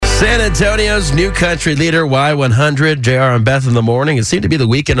San Antonio's new country leader, Y100, JR and Beth in the morning. It seemed to be the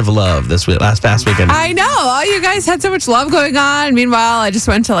weekend of love this past weekend. I know. All you guys had so much love going on. Meanwhile, I just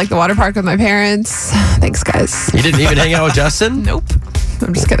went to the water park with my parents. Thanks, guys. You didn't even hang out with Justin? Nope.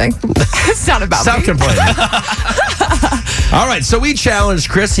 I'm just kidding. It's not about Stop me. complaining. All right, so we challenged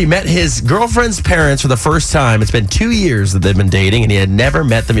Chris. He met his girlfriend's parents for the first time. It's been 2 years that they've been dating, and he had never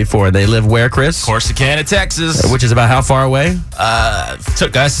met them before. They live where, Chris? Corsicana, Texas. Which is about how far away?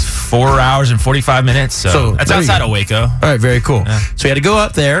 Took us 4 hours and 45 minutes. So that's outside of Waco. All right, very cool. Yeah. So he had to go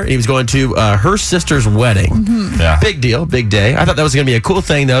up there. He was going to her sister's wedding. Mm-hmm. Yeah. Big deal, big day. I thought that was going to be a cool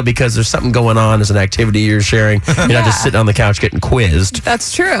thing, though, because there's something going on. There's an activity you're sharing. You're not just sitting on the couch getting quizzed.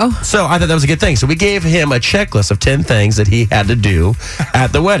 That's true. So I thought that was a good thing. So we gave him a checklist of 10 things that he had to do at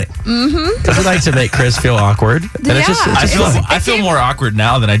the wedding. Because we like to make Chris feel awkward. And Yeah. I feel more awkward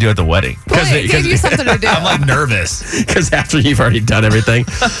now than I do at the wedding. Well, it gave you something to do. I'm nervous. Because after you've already done everything,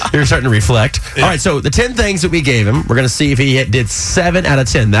 you're starting to reflect. Yeah. All right, so the 10 things that we gave him, we're going to see if he did 7 out of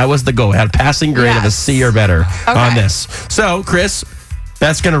 10. That was the goal. Had a passing grade of a C or better on this. So, Chris,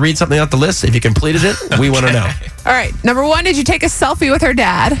 that's going to read something off the list. If you completed it, we want to know. All right. Number 1, did you take a selfie with her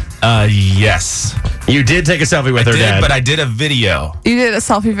dad? Yes. You did take a selfie with her dad. But I did a video. You did a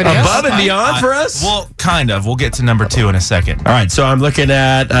selfie video? Above and beyond for us? Well, kind of. We'll get to number 2 in a second. All right, so I'm looking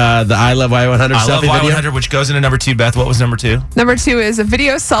at the I Love Y100 selfie I Love Y100, video. which goes into number 2. Beth, what was number 2? Number 2 is a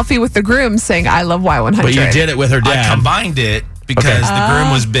video selfie with the groom saying, I love Y100. But you did it with her dad. I combined it because the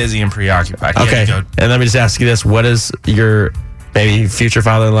groom was busy and preoccupied. He had to go. And let me just ask you this. What is your maybe future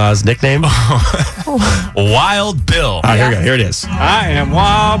father-in-law's nickname? Wild Bill. All right, here it is. I am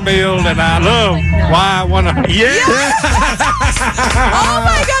Wild Bill and I love Y100. Yeah. Oh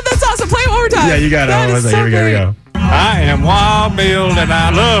my God, that's awesome. Play it one more time. Yeah, you got it. That is so Here we go. I am Wild Bill and I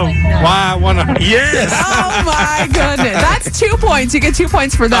love Y100. Yes. Oh my goodness. That's 2 points. You get 2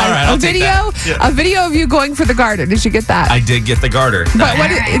 points for that. All right, I'll take that. Yeah. A video of you going for the garter. Did you get that? I did get the garter. But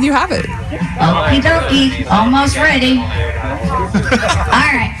you have it. Okie dokie, almost ready.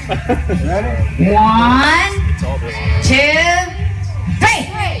 All right. 1, 2, 3.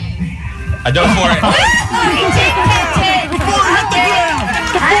 I dove for it.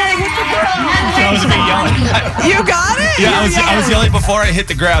 I was yelling. You got it? Yeah, I was yelling before I hit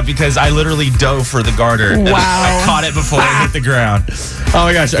the ground because I literally dove for the garter. Wow. I caught it before I hit the ground. Oh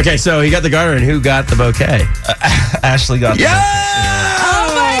my gosh. Okay, so he got the garter, and who got the bouquet? Ashley got the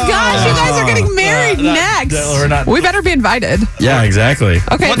Oh my gosh, you guys are getting married next. We better be invited. Yeah, exactly.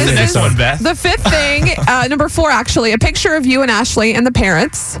 Okay, What's this the next is one, Beth? the 5th thing, number 4 actually, a picture of you and Ashley and the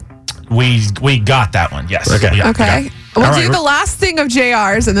parents. We got that one. Yes. Okay. Yeah, Okay. We'll All right, do the last thing of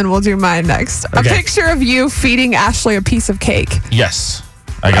JR's and then we'll do mine next. A Okay. picture of you feeding Ashley a piece of cake. Yes.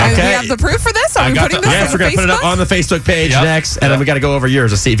 I got And that. we have the proof for this? Are we putting this Yes, on we're going to put it up Facebook? on the Facebook page Yep. next, and then we got to go over yours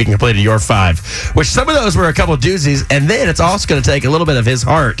to see if you can complete your 5. Which some of those were a couple doozies, and then it's also going to take a little bit of his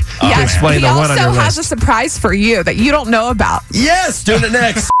heart to explain he the one on also your has list. a surprise for you that you don't know about. Yes, doing it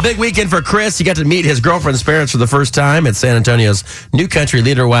next. Big weekend for Chris. He got to meet his girlfriend's parents for the first time at San Antonio's new country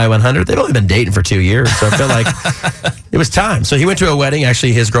leader Y100. They've only been dating for 2 years, so I feel like it was time. So he went to a wedding,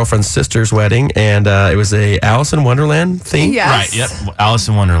 actually his girlfriend's sister's wedding, and it was a Alice in Wonderland theme. Yes. Right. Yep. Alice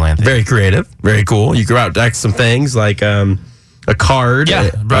in Wonderland. Very creative, very cool. You grew out back some things like a card. Yeah.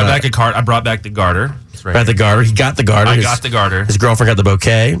 Brought back a card. I brought back the garter. It's right Got the garter. He got the garter. I got the garter. His girlfriend got the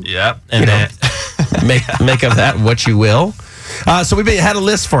bouquet. Yep. And then Make of that what you will. So we had a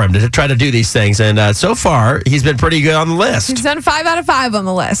list for him to try to do these things, and so far he's been pretty good on the list. He's done 5 out of 5 on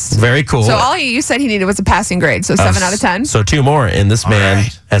the list. Very cool. So all you said he needed was a passing grade, so 7 out of 10. So 2 more, and this man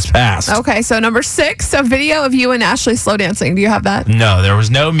right. has passed. Okay, so number 6, a video of you and Ashley slow dancing. Do you have that? no, there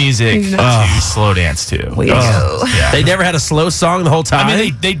was no music No. to slow dance to. Yeah. They never had a slow song the whole time. I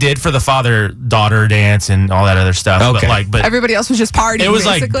mean, they did for the father-daughter dance and all that other stuff. Okay. But Everybody else was just partying. it was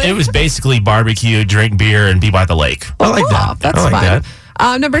basically. it was basically barbecue, drink beer, and be by the lake. I like Cool. that. That's I like fun. that.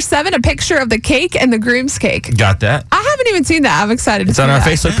 Number 7, a picture of the cake and the groom's cake. Got that? I haven't even seen that. I'm excited It's to on see our that.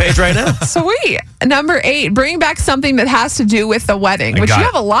 Facebook page right now. Sweet. Number 8, bring back something that has to do with the wedding, which you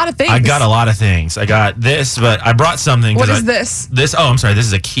have a lot of things. I got a lot of things. I got this, but I brought something. What is this? Oh, I'm sorry. This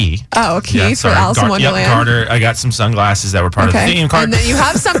is a key. Oh, a key for Alice in Wonderland. Yep, garter. I got some sunglasses that were part of the theme. And then you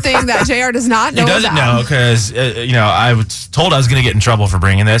have something that JR does not know He doesn't about. know because, I was told I was going to get in trouble for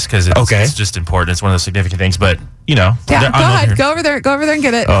bringing this because it's just important. It's one of those significant things, but, Yeah, I'm go ahead. Go over there and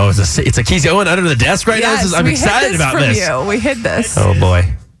get it. Oh, it's a key's going under the desk right now. I'm excited about this. We hid this. Oh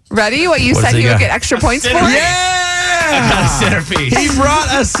boy. Ready? What you What said does he you would got? get extra points for? Yeah! Yeah. A centerpiece. He brought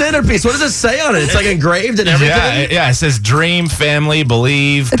a centerpiece. What does it say on it? It's like engraved and everything. Yeah, it says dream, family,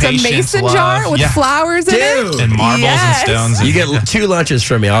 believe, It's patience, a mason love. jar with flowers in it. Dude. And marbles Yes. and stones. You get 2 lunches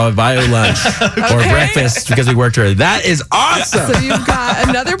from me. I'll buy you lunch or breakfast because we worked early. That is awesome. So you've got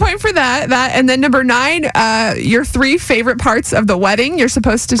another point for that. And then number 9, your 3 favorite parts of the wedding. You're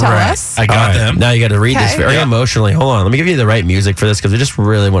supposed to tell us. I got them. Now you got to read this Okay. very emotionally. Hold on. Let me give you the right music for this because we just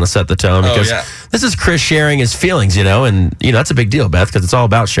really want to set the tone. Because this is Chris sharing his feelings, and that's a big deal, Beth, because it's all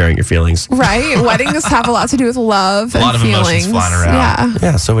about sharing your feelings. Right? Weddings have a lot to do with love and lot of feelings. emotions flying around.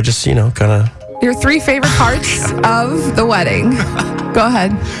 Yeah. Yeah, so we just, kind of Your 3 favorite parts of the wedding. Go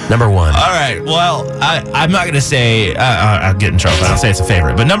ahead. number 1. All right. Well, I'm not going to say I'll get in trouble. I don't say it's a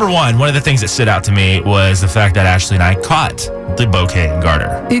favorite. But number 1, one of the things that stood out to me was the fact that Ashley and I caught the bouquet and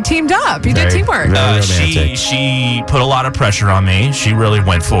garter. You teamed up. You did teamwork. very She romantic. she put a lot of pressure on me. She really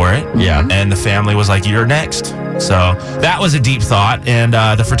went for it. Yeah. And the family was like, "You're next." So that was a deep thought. And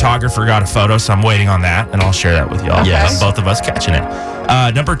the photographer got a photo, so I'm waiting on that, and I'll share that with y'all. Yes. Both of us catching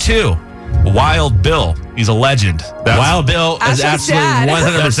it. Number 2, Wild Bill. He's a legend. Wild Bill is Ashley's absolutely dad.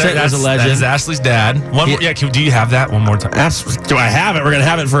 100% was a That legend. is Ashley's dad. One more, do you have that one more time? Do I have it? We're going to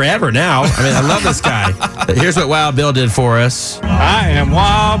have it forever now. I mean, I love this guy. Here's what Wild Bill did for us. I am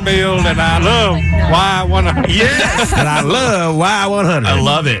Wild Bill and I love Y100. Yes. And I love Y100. I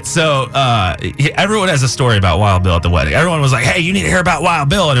love it. So everyone has a story about Wild Bill at the wedding. Everyone was like, "Hey, you need to hear about Wild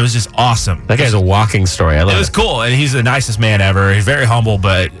Bill," and it was just awesome. That guy's a walking story. I love It it. was cool, and he's the nicest man ever. He's very humble,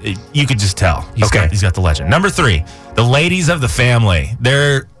 but you could just tell. He's got the legend. Number 3, the ladies of the family.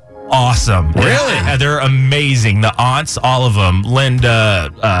 They're awesome. Really? They're amazing. The aunts, all of them. Linda,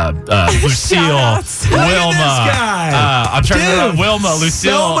 Lucille, Shout-outs. Wilma. Look at this guy. I'm trying to Dude, remember Wilma,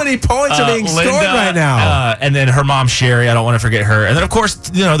 Lucille. so many points are being scored right now. And then her mom, Sherry. I don't want to forget her. And then, of course,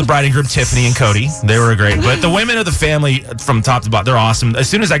 the bride and groom, Tiffany and Cody. They were great. But the women of the family from top to bottom, they're awesome. As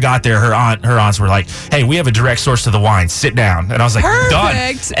soon as I got there, her aunts were like, "Hey, we have a direct source to the wine. Sit down." And I was like,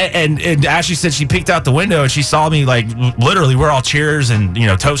 Perfect. "Done." And Ashley said she peeked out the window and she saw me, like, literally, we're all cheers and,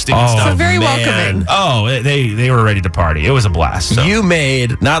 toasting and stuff. So very man. welcoming. Oh, they were ready to party. It was a blast. So. You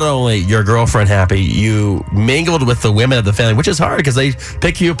made not only your girlfriend happy, you mingled with the women of the family, which is hard because they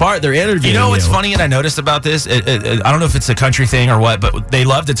pick you apart. They're interviewing You know what's funny and I noticed about this? I don't know if it's a country thing or what, but they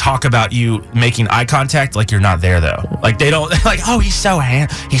love to talk about you making eye contact like you're not there, though. Like, they don't, like, "Oh, he's so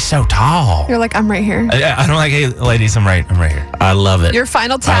tall." You're like, I'm right here. I'm like, "Hey, ladies, I'm right here." I love it. Your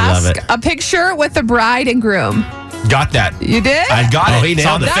final I love task, it. a picture with the bride and groom. Got that. You did? I got Oh, it. he It's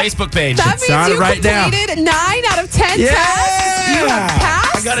nailed on the it. Facebook page. That It's means on you it right now. completed 9 out of 10 Yeah. tests. You have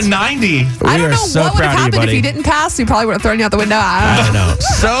passed. I got a 90. I We don't are know so what would have proud of you, happened if buddy. you didn't pass. You probably would have thrown you out the window. I don't know. I know.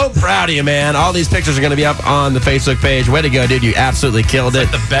 So proud of you, man. All these pictures are going to be up on the Facebook page. Way to go, dude. You absolutely killed it.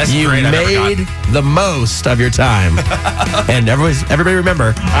 It's like the best You grade I've ever made the most of your time. And everybody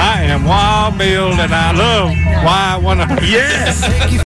remember, I am Wild Bill and I love Y100. yes.